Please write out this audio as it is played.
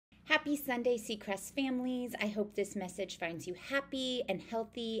Happy Sunday, Seacrest families. I hope this message finds you happy and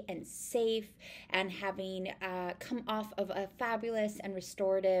healthy and safe and having come off of a fabulous and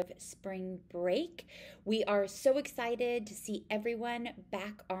restorative spring break. We are so excited to see everyone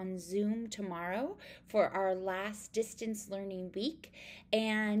back on Zoom tomorrow for our last distance learning week,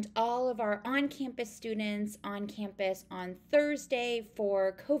 and all of our on-campus students on campus on Thursday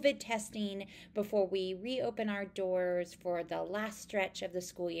for COVID testing before we reopen our doors for the last stretch of the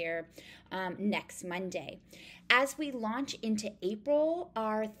school year next Monday. As we launch into April,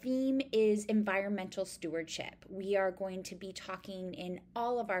 our theme is environmental stewardship. We are going to be talking in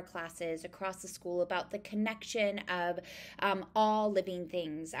all of our classes across the school about the connection of all living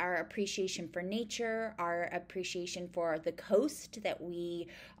things, our appreciation for nature, our appreciation for the coast that we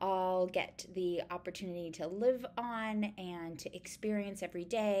all get the opportunity to live on and to experience every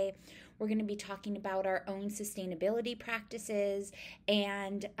day. We're going to be talking about our own sustainability practices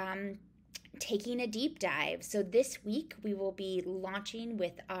and taking a deep dive. So this week we will be launching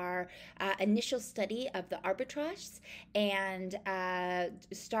with our initial study of the albatross and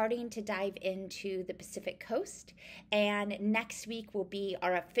starting to dive into the Pacific coast. And next week will be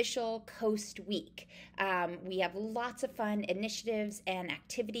our official Coast Week. We have lots of fun initiatives and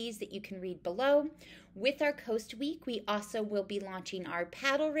activities that you can read below. With our Coast Week, we also will be launching our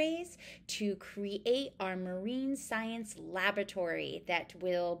paddle race to create our marine science laboratory that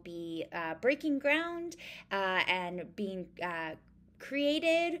will be breaking ground and being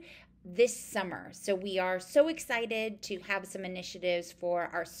created this summer. So we are so excited to have some initiatives for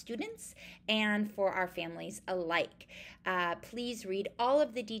our students and for our families alike. Please read all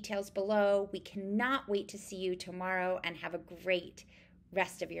of the details below. We cannot wait to see you tomorrow, and have a great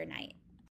rest of your night.